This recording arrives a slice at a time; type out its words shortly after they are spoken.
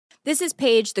This is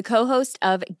Paige, the co-host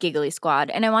of Giggly Squad,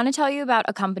 and I want to tell you about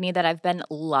a company that I've been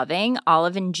loving,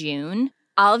 Olive & June.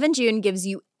 Olive & June gives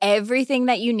you everything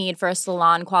that you need for a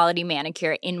salon-quality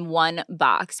manicure in one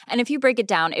box. And if you break it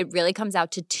down, it really comes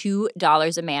out to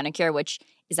 $2 a manicure, which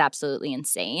is absolutely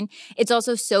insane. It's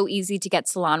also so easy to get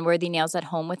salon-worthy nails at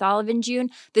home with Olive & June.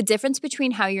 The difference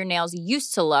between how your nails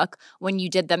used to look when you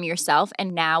did them yourself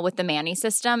and now with the Mani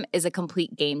system is a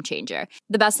complete game changer.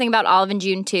 The best thing about Olive &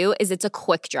 June, too, is it's a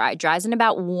quick dry. Dries in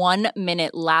about 1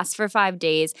 minute, lasts for 5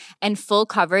 days, and full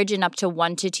coverage in up to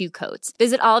 1 to 2 coats.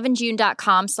 Visit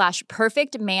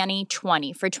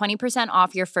oliveandjune.com/perfectmani20 for 20%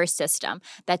 off your first system.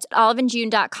 That's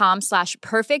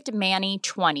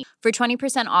oliveandjune.com/perfectmani20 for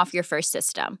 20% off your first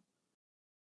system.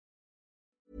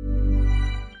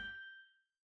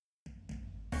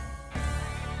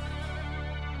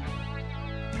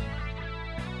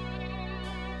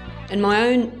 And my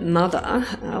own mother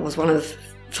was one of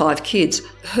 5 kids.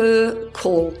 Her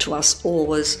call to us all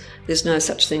was, there's no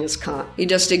such thing as can't. You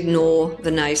just ignore the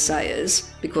naysayers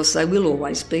because they will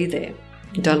always be there.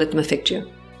 Don't let them affect you.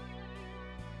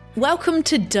 Welcome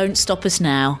to Don't Stop Us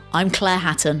Now. I'm Claire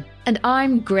Hatton. And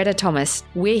I'm Greta Thomas.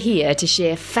 We're here to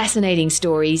share fascinating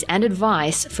stories and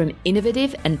advice from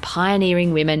innovative and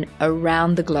pioneering women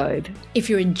around the globe. If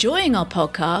you're enjoying our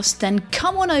podcast, then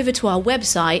come on over to our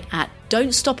website at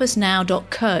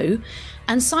don'tstopusnow.co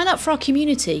and sign up for our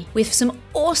community with some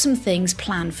awesome things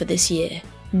planned for this year.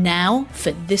 Now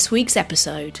for this week's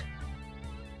episode.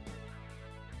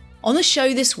 On the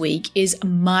show this week is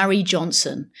Mari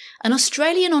Johnson, an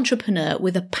Australian entrepreneur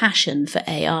with a passion for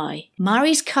AI.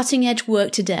 Mari's cutting-edge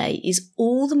work today is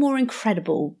all the more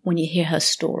incredible when you hear her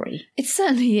story. It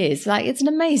certainly is. It's an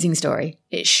amazing story.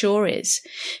 It sure is.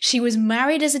 She was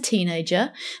married as a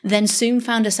teenager, then soon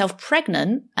found herself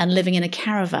pregnant and living in a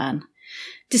caravan.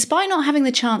 Despite not having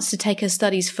the chance to take her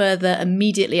studies further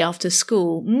immediately after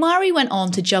school, Mari went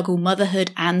on to juggle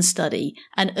motherhood and study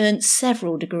and earned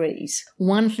several degrees.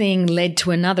 One thing led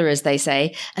to another, as they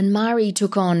say, and Mari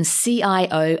took on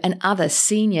CIO and other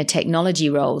senior technology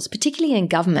roles, particularly in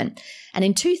government. And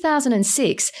in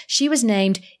 2006, she was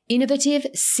named Innovative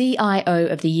CIO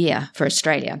of the Year for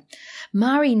Australia.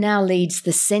 Mari now leads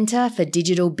the Centre for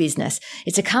Digital Business.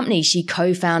 It's a company she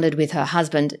co-founded with her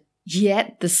husband,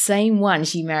 yet the same one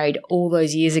she married all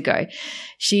those years ago.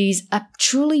 She's a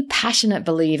truly passionate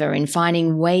believer in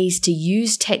finding ways to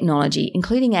use technology,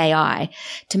 including AI,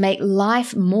 to make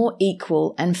life more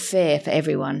equal and fair for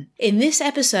everyone. In this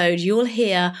episode, you'll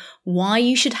hear why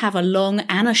you should have a long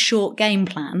and a short game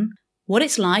plan, what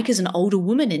it's like as an older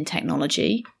woman in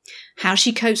technology, how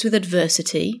she copes with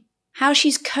adversity, how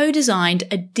she's co-designed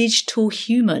a digital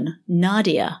human,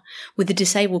 Nadia, with the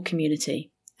disabled community,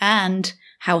 and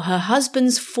how her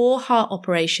husband's 4 heart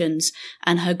operations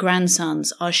and her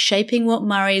grandsons are shaping what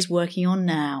Mari is working on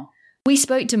now. We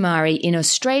spoke to Mari in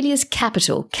Australia's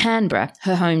capital, Canberra,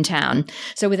 her hometown.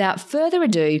 So without further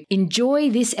ado, enjoy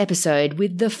this episode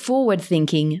with the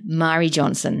forward-thinking Mari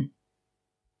Johnson.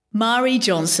 Mari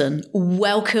Johnson,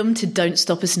 welcome to Don't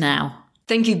Stop Us Now.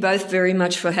 Thank you both very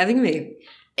much for having me.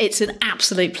 It's an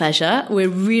absolute pleasure. We're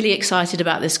really excited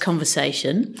about this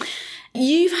conversation.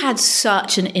 You've had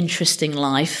such an interesting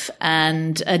life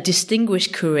and a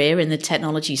distinguished career in the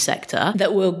technology sector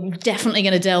that we're definitely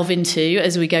going to delve into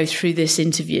as we go through this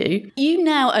interview. You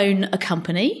now own a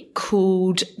company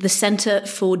called the Centre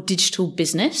for Digital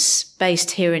Business,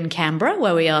 based here in Canberra,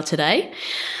 where we are today.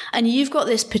 And you've got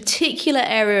this particular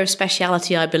area of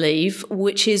speciality, I believe,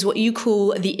 which is what you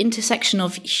call the intersection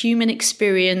of human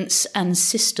experience and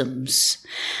systems.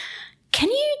 Can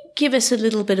you give us a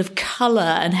little bit of colour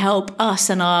and help us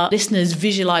and our listeners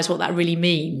visualise what that really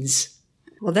means?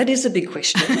 Well, that is a big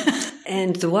question.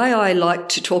 And the way I like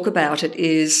to talk about it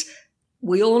is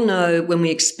we all know when we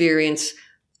experience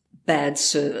bad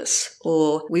service,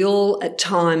 or we all at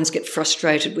times get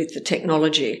frustrated with the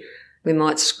technology. We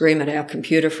might scream at our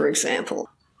computer, for example.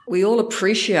 We all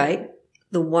appreciate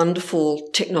the wonderful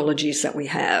technologies that we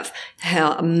have,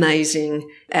 how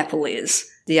amazing Apple is,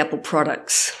 the Apple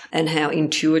products, and how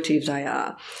intuitive they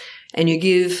are. And you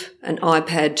give an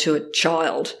iPad to a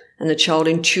child, and the child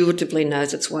intuitively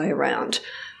knows its way around.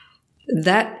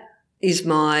 That is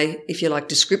my, if you like,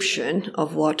 description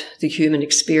of what the human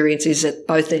experience is at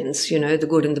both ends, the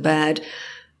good and the bad.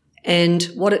 And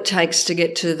what it takes to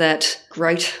get to that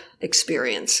great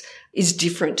experience is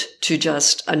different to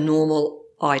just a normal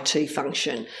IT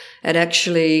function. It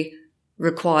actually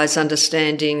requires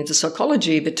understanding the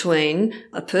psychology between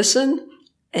a person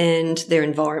and their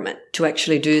environment to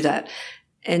actually do that.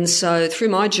 And so through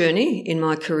my journey in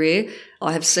my career,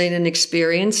 I have seen and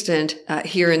experienced and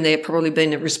here and there probably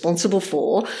been responsible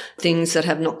for things that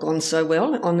have not gone so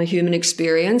well on the human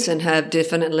experience and have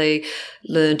definitely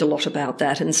learned a lot about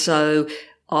that. And so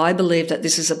I believe that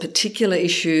this is a particular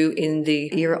issue in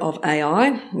the era of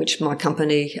AI, which my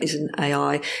company is an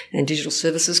AI and digital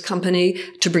services company,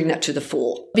 to bring that to the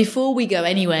fore. Before we go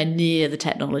anywhere near the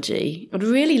technology, I'd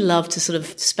really love to sort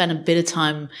of spend a bit of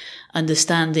time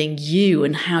understanding you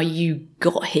and how you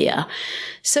got here.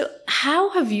 So how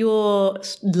have your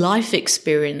life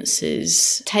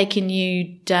experiences taken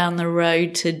you down the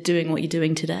road to doing what you're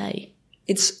doing today?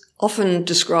 It's often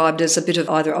described as a bit of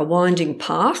either a winding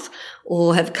path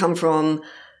or have come from,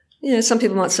 some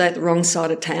people might say, at the wrong side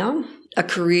of town, a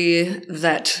career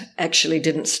that actually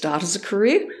didn't start as a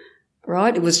career,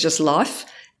 right? It was just life.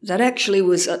 That actually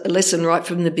was a lesson right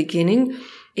from the beginning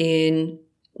in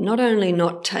not only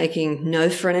not taking no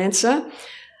for an answer,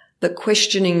 but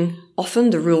questioning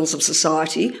often the rules of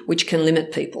society, which can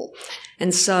limit people.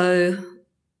 And so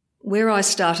where I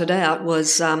started out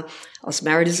was I was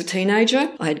married as a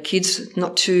teenager. I had kids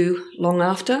not too long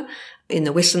after in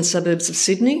the western suburbs of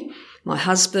Sydney. My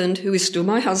husband, who is still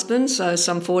my husband, so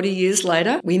some 40 years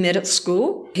later, we met at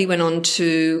school. He went on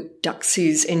to Dux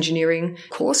his engineering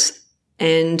course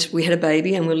and we had a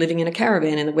baby and we were living in a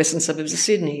caravan in the western suburbs of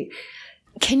Sydney.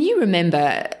 Can you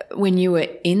remember when you were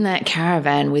in that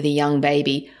caravan with a young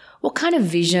baby, what kind of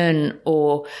vision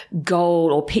or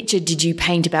goal or picture did you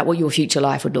paint about what your future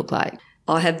life would look like?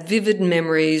 I have vivid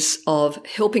memories of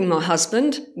helping my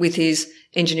husband with his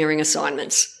engineering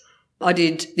assignments. I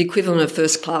did the equivalent of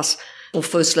first class or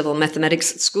first level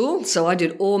mathematics at school. So I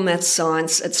did all maths,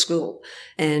 science at school.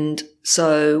 And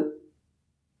so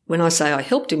when I say I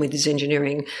helped him with his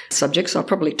engineering subjects, I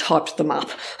probably typed them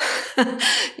up,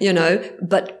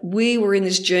 but we were in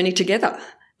this journey together.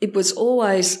 It was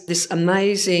always this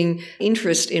amazing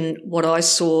interest in what I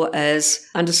saw as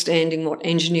understanding what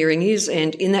engineering is.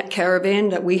 And in that caravan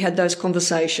that we had those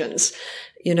conversations,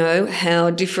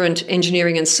 how different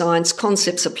engineering and science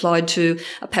concepts applied to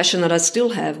a passion that I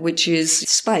still have, which is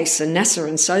space and NASA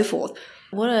and so forth.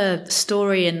 What a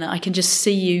story, and I can just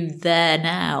see you there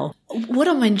now. What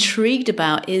I'm intrigued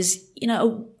about is,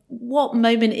 what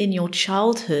moment in your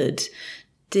childhood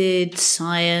did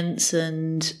science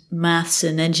and maths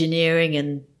and engineering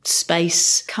and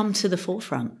space come to the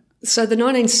forefront? So the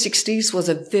 1960s was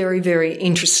a very, very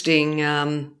interesting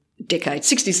decade,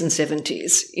 60s and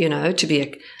 70s, to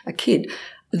be a kid.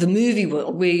 The movie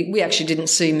world, we actually didn't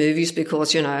see movies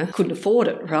because, couldn't afford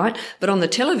it, right? But on the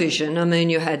television,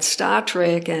 you had Star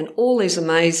Trek and all these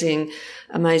amazing,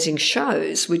 amazing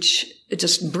shows, which are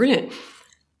just brilliant.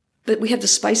 But we had the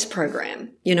space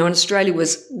program, and Australia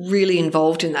was really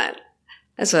involved in that.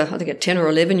 As I think a 10 or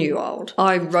 11-year-old,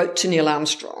 I wrote to Neil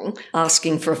Armstrong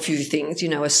asking for a few things,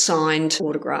 a signed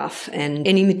autograph and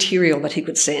any material that he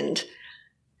could send.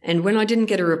 And when I didn't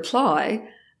get a reply,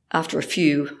 after a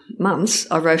few months,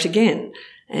 I wrote again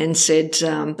and said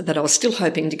that I was still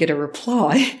hoping to get a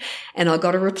reply. And I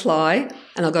got a reply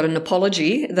and I got an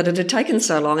apology that it had taken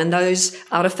so long. And those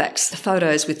artefacts, the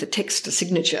photos with the text, the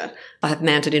signature, I have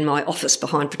mounted in my office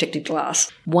behind protected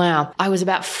glass. Wow. I was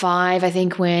about 5, I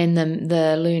think, when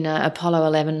the lunar Apollo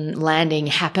 11 landing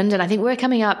happened. And I think we're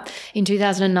coming up in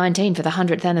 2019 for the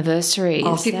 100th anniversary.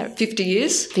 Oh, 50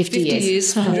 years? 50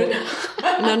 years. 100.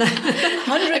 No.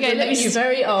 100 okay, makes you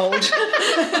very old.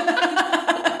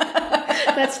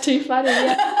 That's too funny,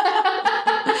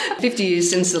 yeah. 50 years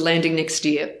since the landing next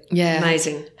year. Yeah.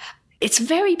 Amazing. It's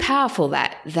very powerful,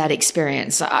 that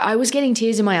experience. I was getting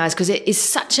tears in my eyes because it is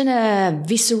such a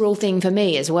visceral thing for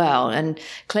me as well. And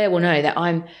Claire will know that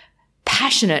I'm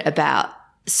passionate about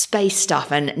space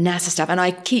stuff and NASA stuff. And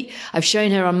I've shown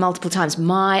her on multiple times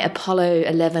my Apollo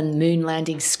 11 moon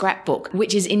landing scrapbook,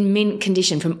 which is in mint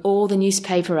condition from all the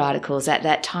newspaper articles at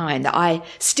that time that I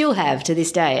still have to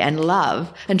this day and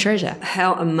love and treasure.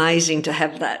 How amazing to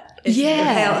have that.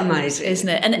 Yeah. How amazing. Isn't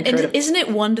it? And isn't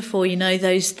it wonderful,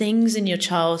 those things in your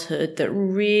childhood that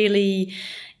really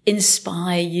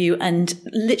inspire you and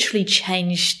literally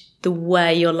change the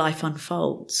way your life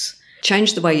unfolds?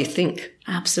 Change the way you think.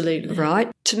 Absolutely.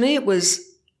 Right? To me, it was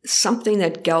something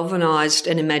that galvanised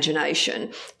an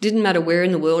imagination. Didn't matter where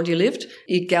in the world you lived,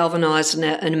 it galvanised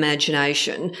an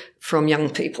imagination from young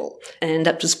people. And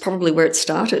that was probably where it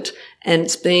started.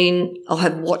 And I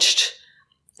have watched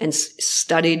and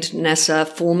studied NASA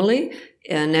formally,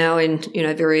 now in,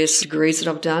 various degrees that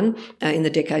I've done in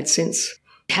the decades since.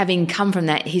 Having come from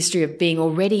that history of being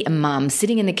already a mum,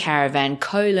 sitting in the caravan,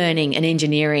 co-learning an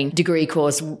engineering degree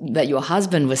course that your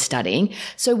husband was studying.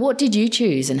 So what did you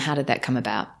choose and how did that come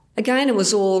about? Again, it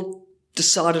was all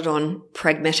decided on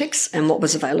pragmatics and what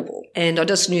was available. And I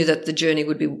just knew that the journey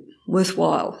would be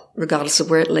worthwhile, regardless of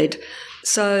where it led.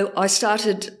 So I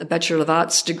started a Bachelor of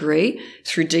Arts degree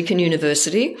through Deakin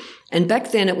University. And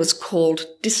back then it was called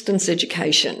distance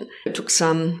education. It took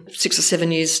some 6 or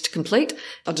 7 years to complete.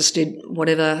 I just did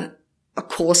whatever a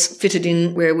course fitted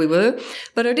in where we were.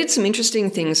 But I did some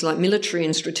interesting things like military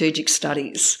and strategic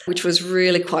studies, which was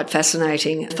really quite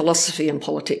fascinating. Philosophy and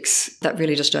politics. That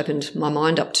really just opened my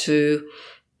mind up to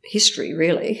history,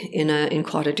 really, in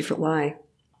quite a different way.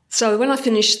 So when I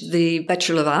finished the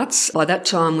Bachelor of Arts, by that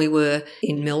time we were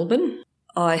in Melbourne.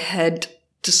 I had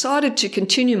decided to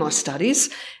continue my studies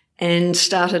and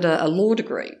started a law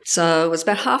degree. So I was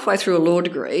about halfway through a law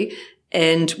degree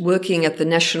and working at the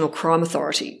National Crime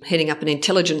Authority, heading up an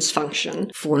intelligence function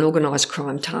for an organised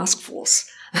crime task force.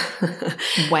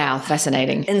 Wow,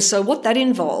 fascinating. And so what that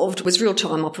involved was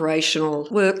real-time operational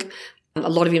work, a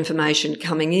lot of information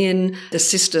coming in, the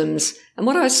systems. And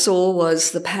what I saw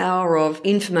was the power of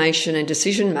information and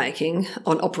decision-making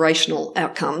on operational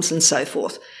outcomes and so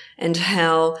forth, and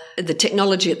how the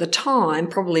technology at the time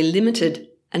probably limited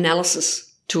analysis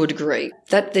to a degree.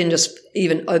 That then just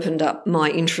even opened up my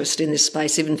interest in this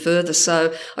space even further.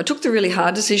 So I took the really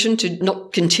hard decision to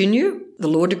not continue the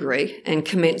law degree and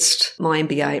commenced my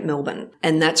MBA at Melbourne.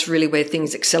 And that's really where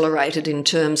things accelerated in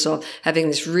terms of having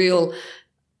this real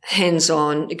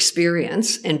hands-on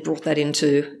experience and brought that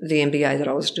into the MBA that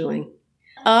I was doing.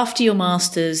 After your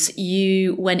master's,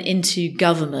 you went into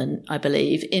government, I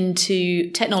believe, into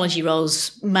technology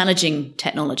roles, managing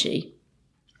technology.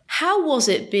 How was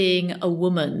it being a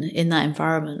woman in that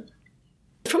environment?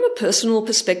 From a personal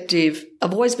perspective,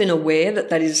 I've always been aware that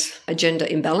that is a gender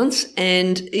imbalance.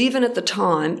 And even at the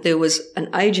time, there was an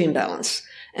age imbalance.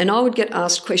 And I would get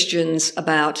asked questions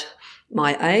about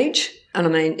my age. And I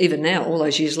mean, even now, all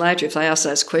those years later, if they ask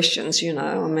those questions,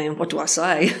 what do I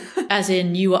say? As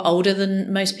in, you were older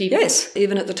than most people? Yes,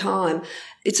 even at the time.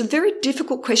 It's a very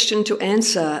difficult question to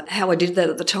answer how I did that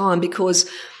at the time, because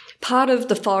part of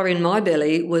the fire in my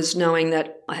belly was knowing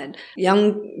that I had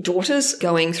young daughters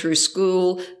going through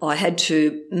school. I had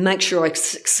to make sure I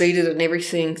succeeded in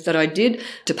everything that I did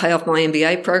to pay off my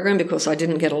MBA program, because I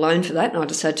didn't get a loan for that and I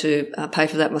just had to pay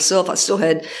for that myself. I still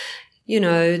had,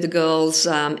 the girls'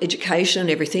 education and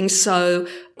everything. So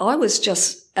I was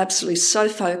just absolutely so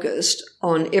focused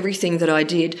on everything that I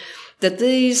did that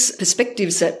these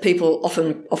perspectives that people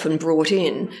often brought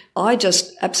in, I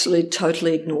just absolutely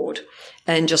totally ignored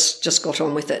and just got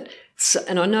on with it. So,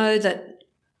 and I know that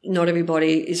not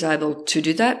everybody is able to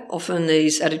do that. Often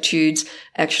these attitudes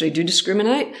actually do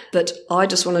discriminate, but I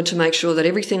just wanted to make sure that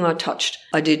everything I touched,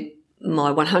 I did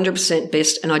my 100%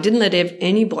 best, and I didn't let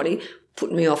anybody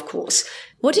put me off course.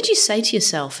 What did you say to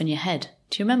yourself in your head?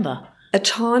 Do you remember? At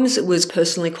times it was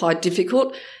personally quite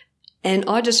difficult, and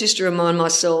I just used to remind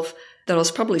myself that I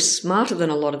was probably smarter than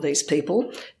a lot of these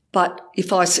people, but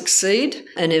if I succeed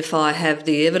and if I have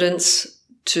the evidence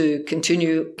to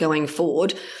continue going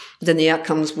forward, then the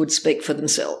outcomes would speak for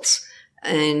themselves.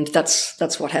 And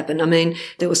that's what happened. I mean,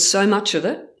 there was so much of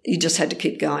it, you just had to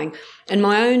keep going. And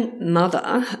my own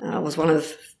mother was one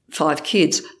of 5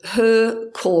 kids.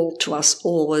 Her call to us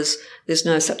all was, there's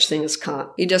no such thing as can't.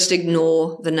 You just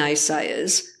ignore the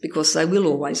naysayers, because they will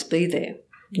always be there.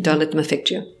 Don't let them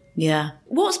affect you. Yeah.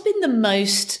 What's been the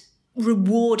most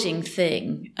rewarding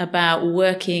thing about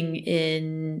working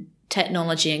in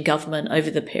technology and government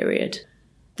over the period?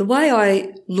 The way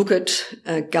I look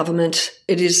at government,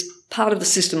 it is part of the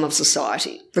system of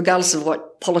society. Regardless of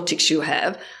what politics you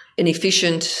have, an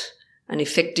efficient, an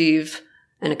effective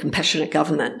and a compassionate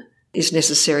government is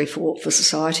necessary for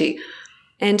society.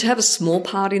 And to have a small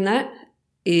part in that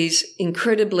is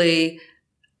incredibly,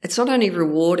 it's not only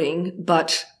rewarding,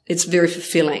 but it's very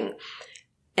fulfilling.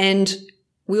 And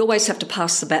we always have to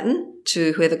pass the baton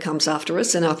to whoever comes after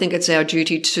us. And I think it's our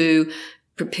duty to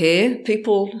prepare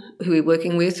people who we're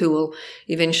working with who will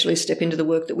eventually step into the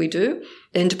work that we do,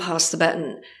 and to pass the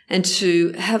baton and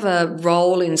to have a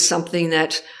role in something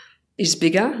that is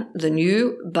bigger than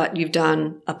you, but you've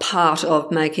done a part of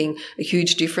making a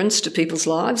huge difference to people's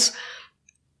lives.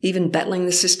 Even battling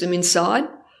the system inside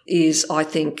is, I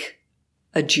think,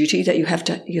 a duty that you have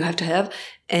to have.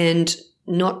 And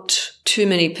not too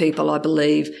many people, I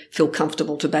believe, feel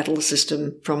comfortable to battle the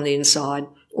system from the inside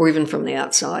or even from the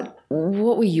outside.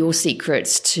 What were your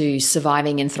secrets to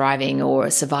surviving and thriving, or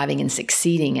surviving and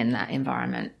succeeding in that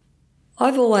environment?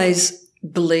 I've always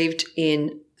believed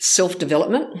in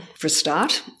self-development for a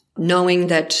start, knowing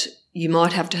that you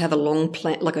might have to have a long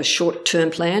plan, like a short-term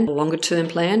plan, a longer-term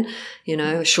plan,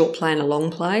 a short plan, a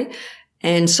long play.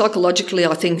 And psychologically,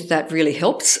 I think that really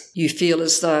helps. You feel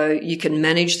as though you can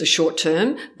manage the short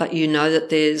term, but you know that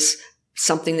there's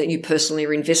something that you personally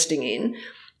are investing in,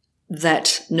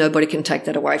 that nobody can take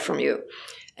that away from you.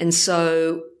 And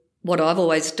so what I've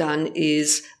always done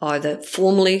is either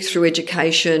formally through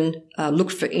education, look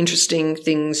for interesting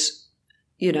things,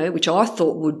 which I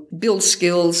thought would build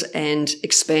skills and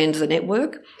expand the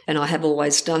network. And I have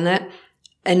always done that.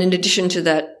 And in addition to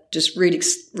that, just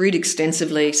read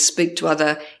extensively, speak to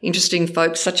other interesting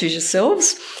folks such as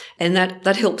yourselves. And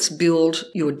that helps build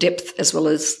your depth as well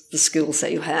as the skills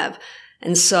that you have.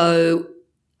 And so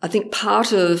I think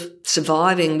part of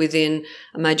surviving within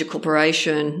a major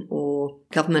corporation or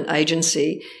government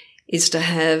agency is to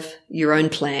have your own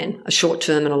plan, a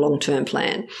short-term and a long-term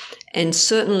plan. And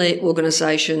certainly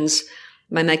organisations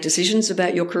may make decisions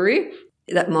about your career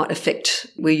that might affect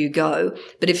where you go.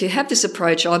 But if you have this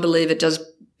approach, I believe it does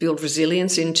build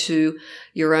resilience into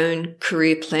your own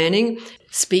career planning.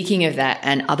 Speaking of that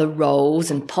and other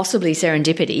roles and possibly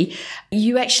serendipity,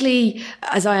 you actually,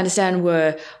 as I understand,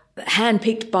 were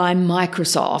handpicked by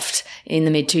Microsoft in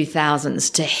the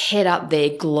mid-2000s to head up their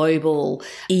global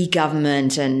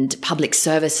e-government and public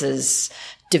services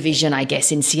division, I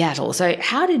guess, in Seattle. So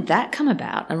how did that come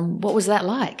about and what was that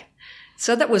like?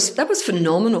 So that was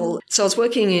phenomenal. So I was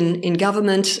working in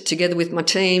government together with my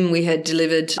team. We had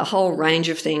delivered a whole range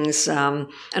of things, and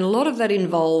a lot of that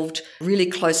involved really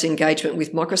close engagement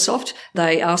with Microsoft.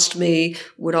 They asked me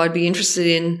would I be interested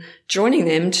in joining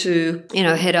them to,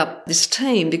 head up this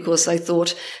team, because they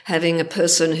thought having a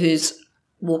person who's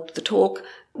walked the talk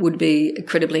would be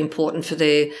incredibly important for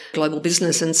their global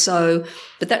business. And so,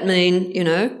 but that mean,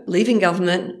 leaving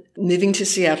government, moving to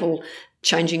Seattle,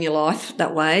 changing your life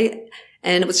that way.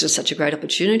 And it was just such a great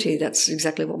opportunity. That's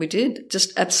exactly what we did.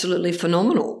 Just absolutely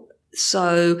phenomenal.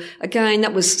 So again,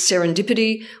 that was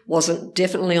serendipity, wasn't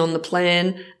definitely on the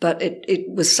plan, but it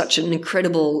was such an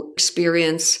incredible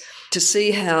experience to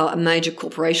see how a major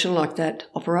corporation like that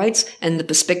operates and the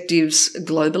perspectives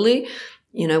globally,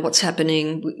 what's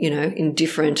happening, in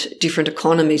different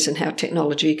economies and how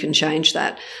technology can change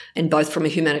that. And both from a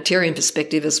humanitarian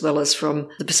perspective as well as from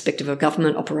the perspective of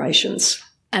government operations.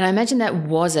 And I imagine that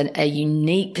was a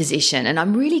unique position. And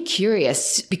I'm really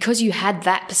curious, because you had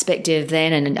that perspective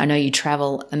then, and I know you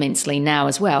travel immensely now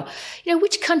as well,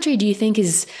 which country do you think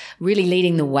is really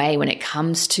leading the way when it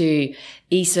comes to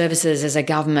e-services as a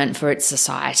government for its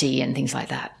society and things like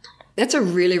that? That's a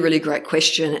really, really great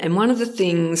question. And one of the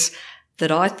things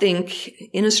that I think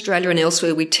in Australia and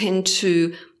elsewhere, we tend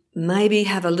to maybe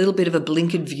have a little bit of a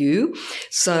blinkered view.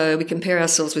 So we compare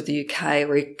ourselves with the UK,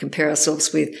 or we compare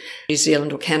ourselves with New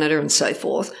Zealand or Canada and so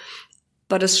forth.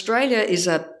 But Australia is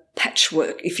a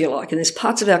patchwork, if you like, and there's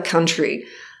parts of our country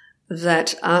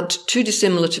that aren't too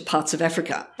dissimilar to parts of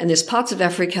Africa. And there's parts of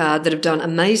Africa that have done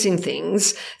amazing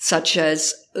things, such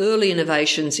as early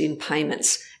innovations in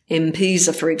payments.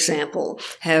 M-Pesa, for example.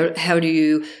 How do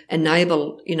you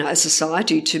enable, a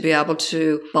society to be able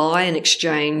to buy and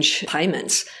exchange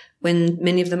payments when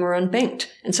many of them are unbanked?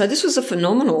 And so this was a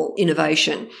phenomenal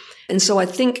innovation. And so I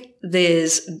think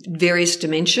there's various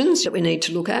dimensions that we need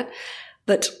to look at.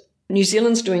 But New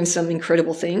Zealand's doing some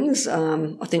incredible things.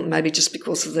 I think maybe just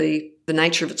because of the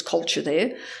nature of its culture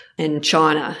there. And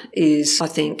China is, I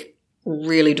think,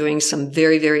 really doing some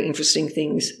very, very interesting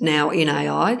things now in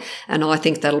AI. And I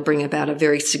think that'll bring about a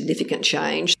very significant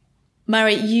change.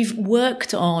 Mari, you've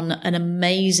worked on an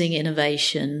amazing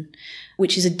innovation,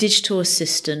 which is a digital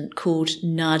assistant called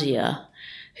Nadia,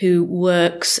 who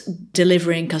works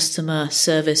delivering customer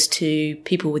service to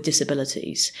people with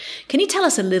disabilities. Can you tell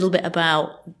us a little bit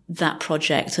about that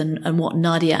project and what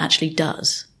Nadia actually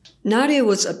does? Nadia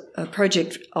was a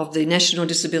project of the National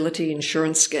Disability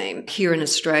Insurance Scheme here in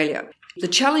Australia. The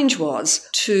challenge was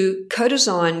to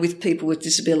co-design with people with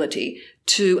disability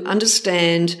to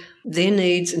understand their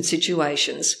needs and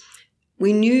situations.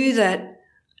 We knew that,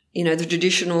 the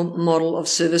traditional model of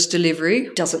service delivery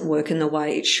doesn't work in the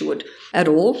way it should at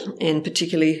all, and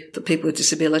particularly for people with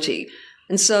disability.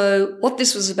 And so what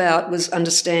this was about was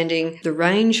understanding the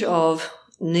range of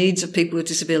needs of people with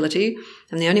disability,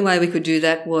 and the only way we could do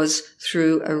that was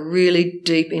through a really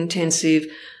deep, intensive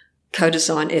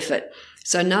co-design effort.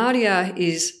 So Nadia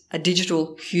is a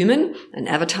digital human, an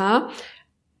avatar,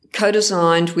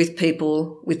 co-designed with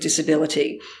people with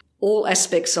disability. All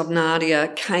aspects of Nadia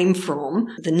came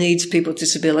from the needs of people with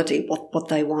disability, what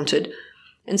they wanted.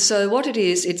 And so what it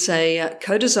is, it's a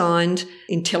co-designed,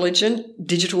 intelligent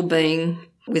digital being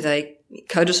with a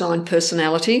co-designed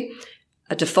personality,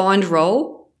 a defined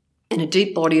role, and a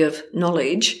deep body of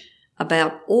knowledge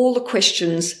about all the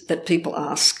questions that people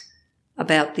ask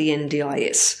about the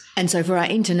NDIS. And so for our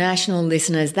international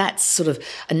listeners, that's sort of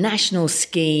a national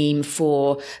scheme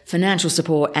for financial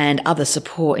support and other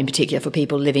support in particular for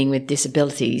people living with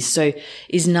disabilities. So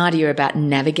is Nadia about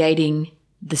navigating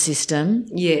the system?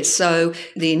 Yes. So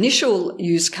the initial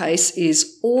use case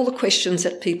is all the questions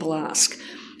that people ask.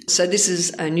 So this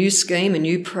is a new scheme, a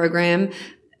new program.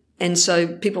 And so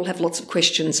people have lots of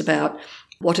questions about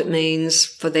what it means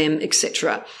for them,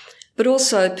 etc. But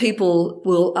also people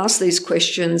will ask these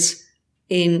questions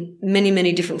in many,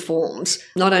 many different forms,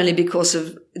 not only because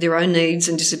of their own needs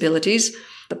and disabilities,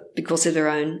 but because of their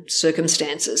own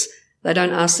circumstances. They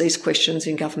don't ask these questions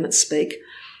in government speak.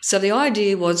 So the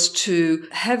idea was to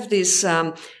have this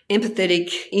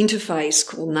empathetic interface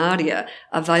called Nadia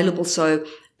available so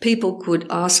people could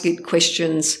ask it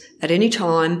questions at any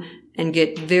time and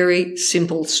get very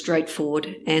simple,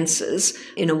 straightforward answers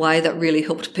in a way that really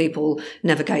helped people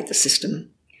navigate the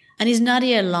system. And is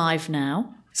Nadia live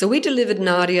now? So we delivered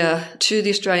Nadia to the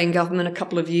Australian government a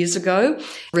couple of years ago,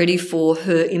 ready for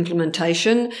her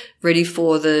implementation, ready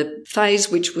for the phase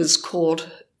which was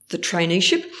called the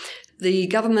traineeship. The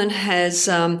government has,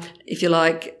 if you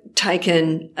like,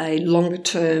 taken a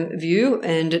longer-term view,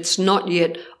 and it's not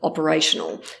yet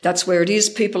operational. That's where it is.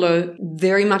 People are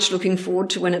very much looking forward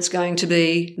to when it's going to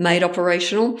be made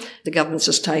operational. The government's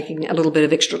just taking a little bit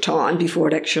of extra time before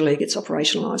it actually gets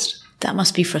operationalised. That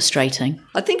must be frustrating.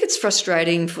 I think it's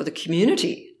frustrating for the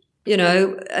community. You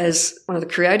know, as one of the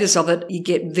creators of it, you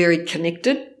get very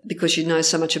connected because you know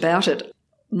so much about it.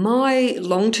 My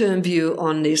long-term view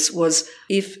on this was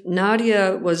if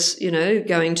Nadia was,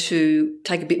 going to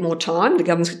take a bit more time, the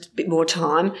government's got a bit more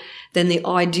time, then the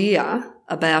idea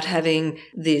about having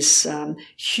this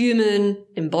human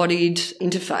embodied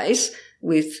interface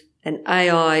with an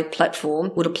AI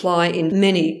platform would apply in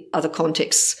many other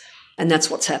contexts. And that's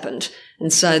what's happened.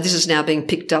 And so this is now being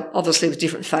picked up, obviously with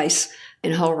different face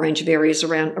in a whole range of areas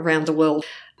around the world.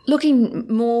 Looking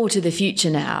more to the future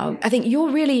now, I think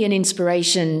you're really an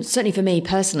inspiration, certainly for me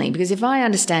personally, because if I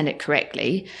understand it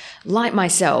correctly, like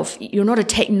myself, you're not a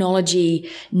technology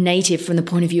native from the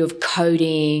point of view of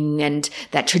coding and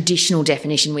that traditional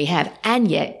definition we have.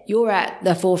 And yet you're at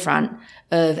the forefront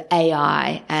of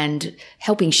AI and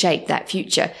helping shape that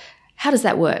future. How does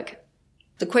that work?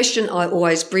 The question I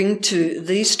always bring to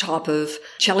these type of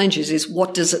challenges is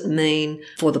what does it mean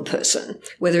for the person?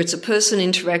 Whether it's a person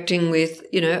interacting with,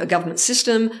 a government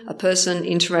system, a person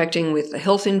interacting with the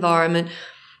health environment,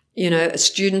 a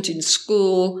student in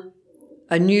school,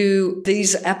 a new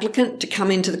visa applicant to come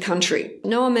into the country.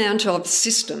 No amount of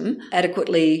system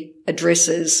adequately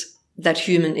addresses that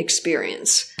human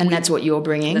experience. And that's what you're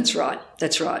bringing? That's right.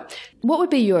 What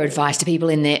would be your advice to people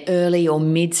in their early or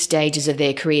mid stages of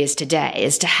their careers today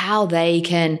as to how they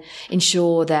can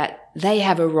ensure that they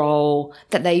have a role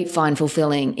that they find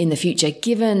fulfilling in the future,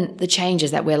 given the changes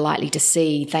that we're likely to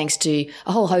see thanks to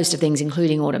a whole host of things,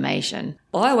 including automation?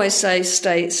 I always say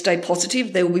stay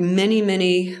positive. There will be many,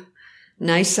 many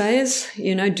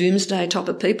naysayers, doomsday type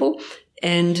of people,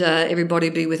 and everybody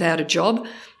be without a job.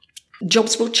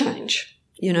 Jobs will change.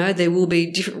 There will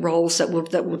be different roles that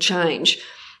will change,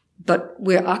 but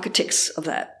we're architects of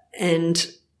that.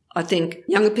 And I think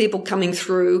younger people coming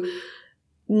through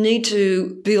need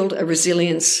to build a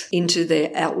resilience into their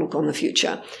outlook on the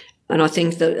future. And I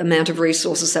think the amount of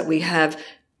resources that we have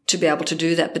to be able to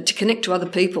do that, but to connect to other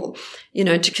people,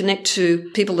 to connect to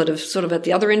people that are sort of at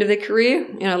the other end of their career,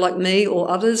 like me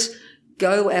or others,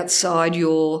 go outside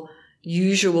your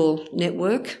usual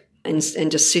network and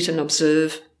just sit and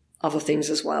observe other things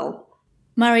as well.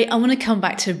 Mari, I want to come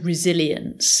back to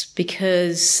resilience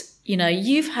because,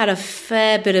 you've had a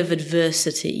fair bit of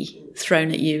adversity thrown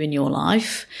at you in your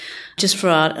life. Just for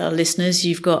our listeners,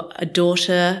 you've got a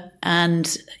daughter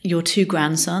and your 2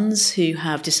 grandsons who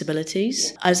have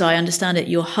disabilities. As I understand it,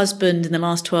 your husband in the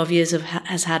last 12 years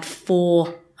has had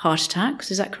 4 heart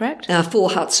attacks. Is that correct? 4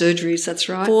 heart surgeries, that's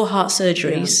right. 4 heart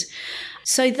surgeries. Yeah.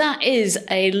 So that is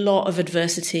a lot of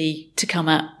adversity to come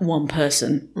at one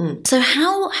person. So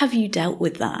how have you dealt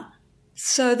with that?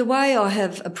 So the way I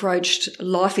have approached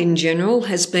life in general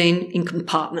has been in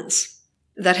compartments.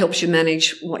 That helps you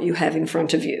manage what you have in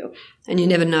front of you. And you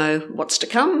never know what's to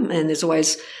come, and there's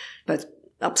always both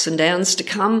ups and downs to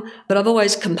come. But I've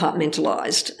always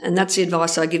compartmentalised, and that's the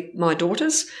advice I give my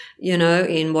daughters,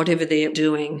 in whatever they're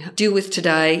doing. Deal with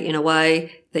today in a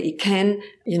way that you can,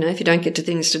 if you don't get to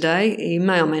things today, you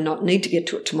may or may not need to get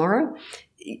to it tomorrow.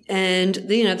 And,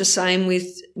 the same with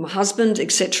my husband,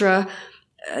 etc.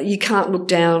 You can't look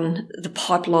down the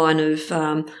pipeline of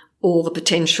all the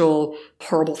potential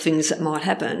horrible things that might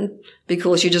happen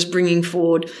because you're just bringing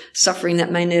forward suffering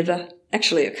that may never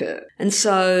actually occur. And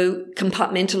so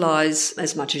compartmentalise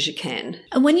as much as you can.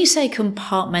 And when you say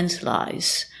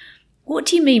compartmentalise, what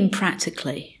do you mean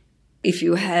practically? If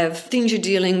you have things you're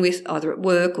dealing with either at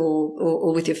work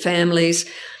or with your families,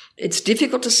 it's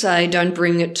difficult to say don't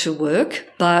bring it to work,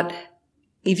 but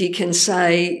if you can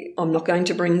say, I'm not going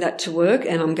to bring that to work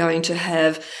and I'm going to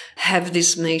have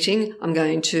this meeting, I'm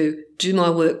going to do my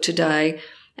work today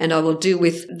and I will deal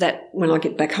with that when I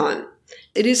get back home.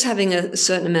 It is having a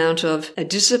certain amount of a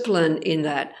discipline in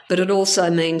that, but it also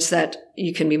means that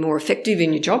you can be more effective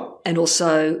in your job and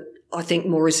also, I think,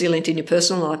 more resilient in your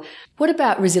personal life. What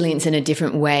about resilience in a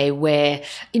different way where,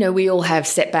 we all have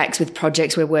setbacks with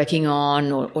projects we're working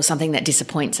on or something that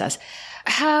disappoints us?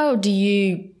 How do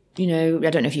you, I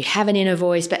don't know if you have an inner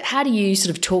voice, but how do you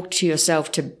sort of talk to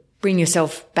yourself to bring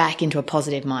yourself back into a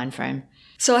positive mind frame?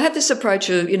 So I have this approach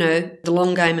of, the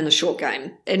long game and the short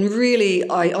game. And really,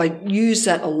 I use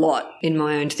that a lot in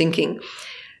my own thinking.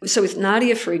 So with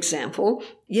Nadia, for example,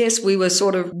 yes, we were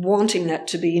sort of wanting that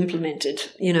to be implemented,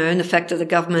 and the fact that the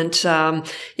government,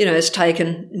 has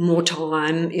taken more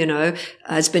time,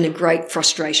 has been a great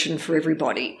frustration for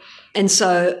everybody. And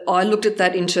so I looked at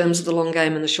that in terms of the long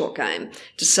game and the short game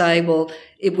to say, well,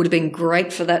 it would have been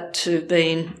great for that to have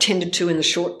been tended to in the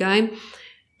short game.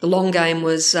 The long game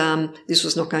was this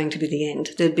was not going to be the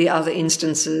end. There'd be other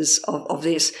instances of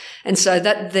this. And so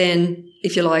that then,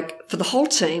 if you like, for the whole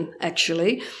team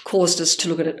actually caused us to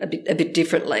look at it a bit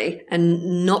differently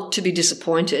and not to be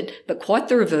disappointed, but quite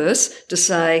the reverse, to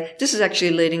say this is actually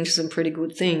leading to some pretty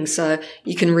good things. So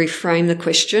you can reframe the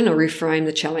question or reframe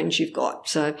the challenge you've got.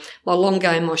 So my long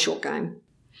game, my short game.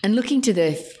 And looking to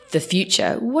the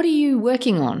future, what are you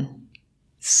working on?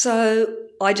 So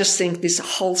I just think this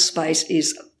whole space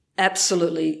is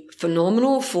absolutely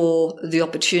phenomenal for the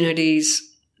opportunities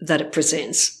that it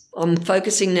presents. I'm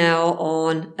focusing now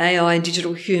on AI and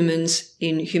digital humans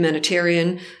in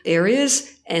humanitarian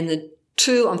areas, and the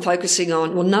two I'm focusing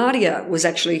on, Nadia was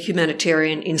actually a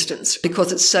humanitarian instance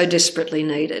because it's so desperately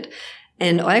needed.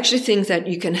 And I actually think that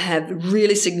you can have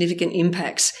really significant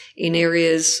impacts in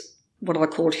areas what I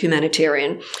call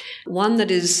humanitarian. One that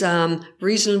is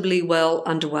reasonably well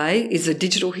underway is a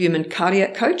digital human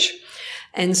cardiac coach.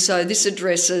 And so this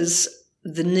addresses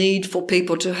the need for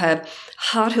people to have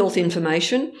heart health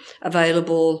information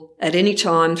available at any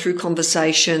time through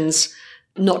conversations,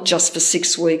 not just for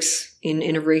 6 weeks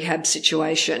in a rehab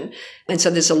situation. And so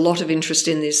there's a lot of interest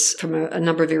in this from a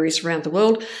number of areas around the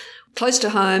world. Close to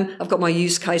home, I've got my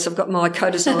use case, I've got my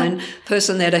co-design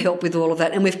person there to help with all of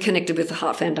that, and we've connected with the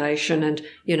Heart Foundation and,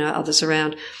 others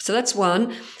around. So that's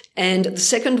one. And the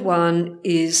second one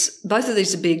is, both of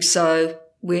these are big, so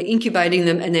we're incubating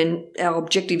them, and then our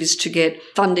objective is to get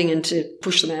funding and to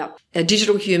push them out. A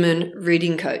digital human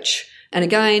reading coach. And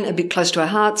again, a bit close to our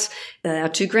hearts, our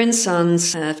two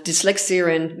grandsons have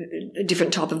dyslexia and a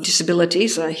different type of disability,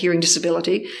 so hearing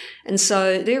disability. And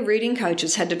so their reading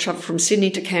coaches had to travel from Sydney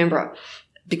to Canberra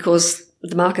because of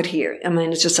the market here. I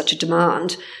mean, it's just such a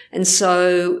demand. And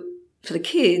so for the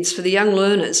kids, for the young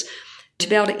learners, to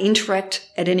be able to interact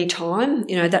at any time,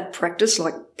 that practice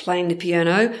like playing the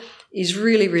piano is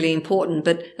really, really important.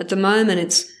 But at the moment,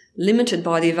 it's limited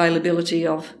by the availability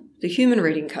of the human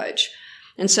reading coach.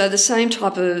 And so the same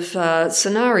type of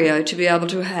scenario, to be able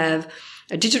to have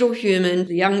a digital human,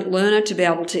 the young learner to be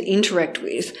able to interact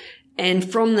with.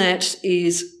 And from that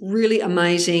is really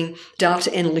amazing data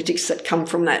analytics that come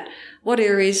from that. What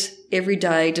areas every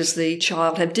day does the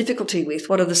child have difficulty with?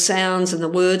 What are the sounds and the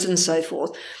words and so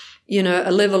forth?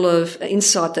 A level of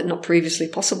insight that not previously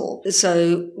possible.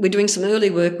 So we're doing some early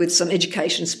work with some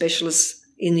education specialists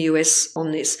in the US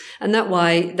on this. And that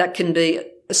way, that can be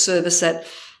a service that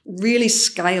really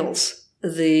scales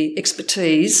the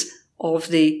expertise of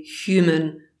the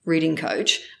human reading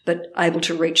coach, but able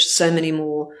to reach so many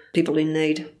more people in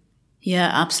need. Yeah,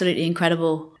 absolutely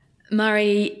incredible.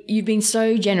 Mari, you've been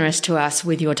so generous to us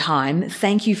with your time.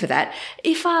 Thank you for that.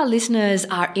 If our listeners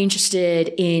are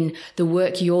interested in the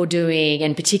work you're doing,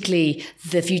 and particularly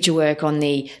the future work on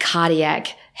the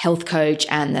cardiac health coach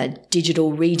and the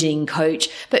digital reading coach,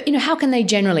 but how can they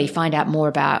generally find out more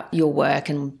about your work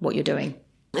and what you're doing?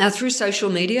 Through social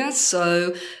media.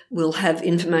 So we'll have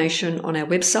information on our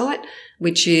website,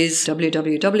 which is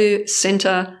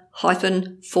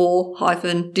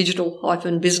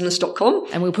www.centre-for-digital-business.com.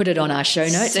 And we'll put it on our show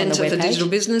notes on the webpage. Centre for Digital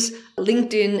Business.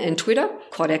 LinkedIn and Twitter,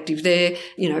 quite active there,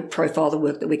 profile the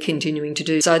work that we're continuing to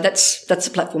do. So that's the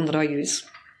platform that I use.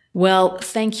 Well,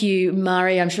 thank you,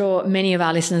 Mari. I'm sure many of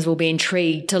our listeners will be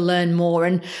intrigued to learn more.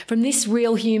 And from this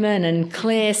real human and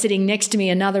Claire sitting next to me,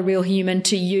 another real human,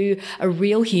 to you, a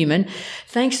real human,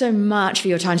 thanks so much for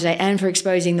your time today and for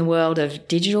exposing the world of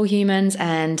digital humans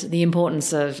and the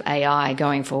importance of AI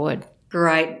going forward.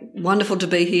 Great. Wonderful to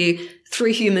be here.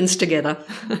 3 humans together.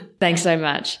 Thanks so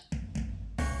much.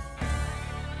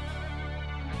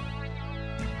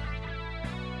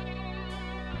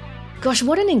 Gosh,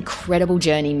 what an incredible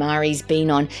journey Mari's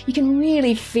been on. You can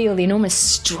really feel the enormous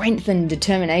strength and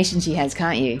determination she has,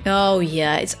 can't you? Oh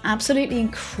yeah, it's absolutely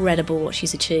incredible what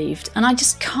she's achieved. And I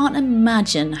just can't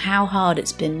imagine how hard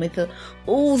it's been with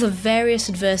all the various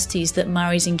adversities that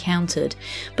Mari's encountered.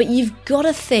 But you've got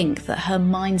to think that her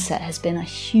mindset has been a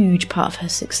huge part of her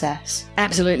success.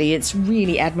 Absolutely, it's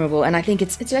really admirable. And I think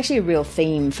it's actually a real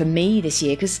theme for me this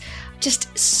year, because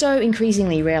just so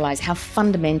increasingly realise how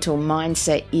fundamental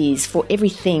mindset is for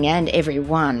everything and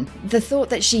everyone. The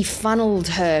thought that she funneled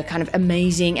her kind of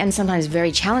amazing and sometimes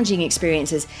very challenging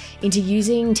experiences into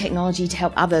using technology to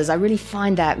help others, I really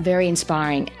find that very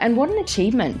inspiring. And what an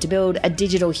achievement to build a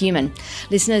digital human.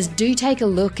 Listeners, do take a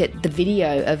look at the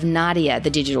video of Nadia,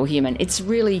 the digital human. It's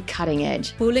really cutting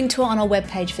edge. We'll link to it on our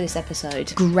webpage for this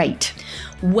episode. Great.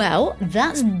 Well,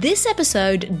 that's this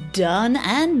episode done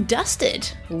and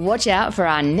dusted. Watch out for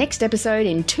our next episode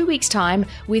in 2 weeks' time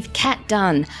with Kat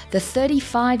Dunn, the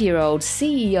 35-year-old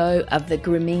CEO of the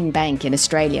Grameen Bank in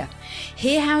Australia.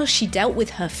 Hear how she dealt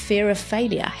with her fear of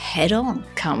failure head on.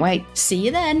 Can't wait. See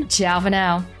you then. Ciao for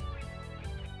now.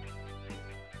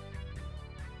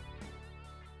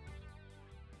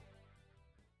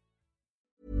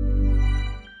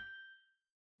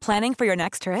 Planning for your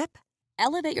next trip?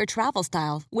 Elevate your travel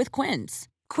style with Quince.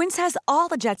 Quince has all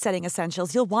the jet-setting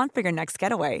essentials you'll want for your next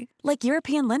getaway, like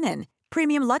European linen,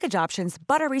 premium luggage options,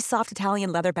 buttery soft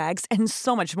Italian leather bags, and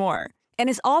so much more. And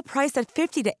is all priced at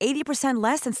 50 to 80%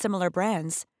 less than similar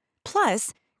brands.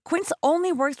 Plus, Quince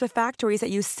only works with factories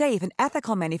that use safe and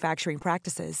ethical manufacturing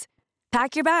practices.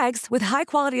 Pack your bags with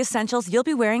high-quality essentials you'll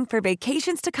be wearing for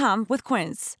vacations to come with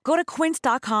Quince. Go to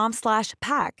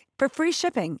quince.com/pack for free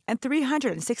shipping and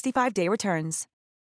 365-day returns.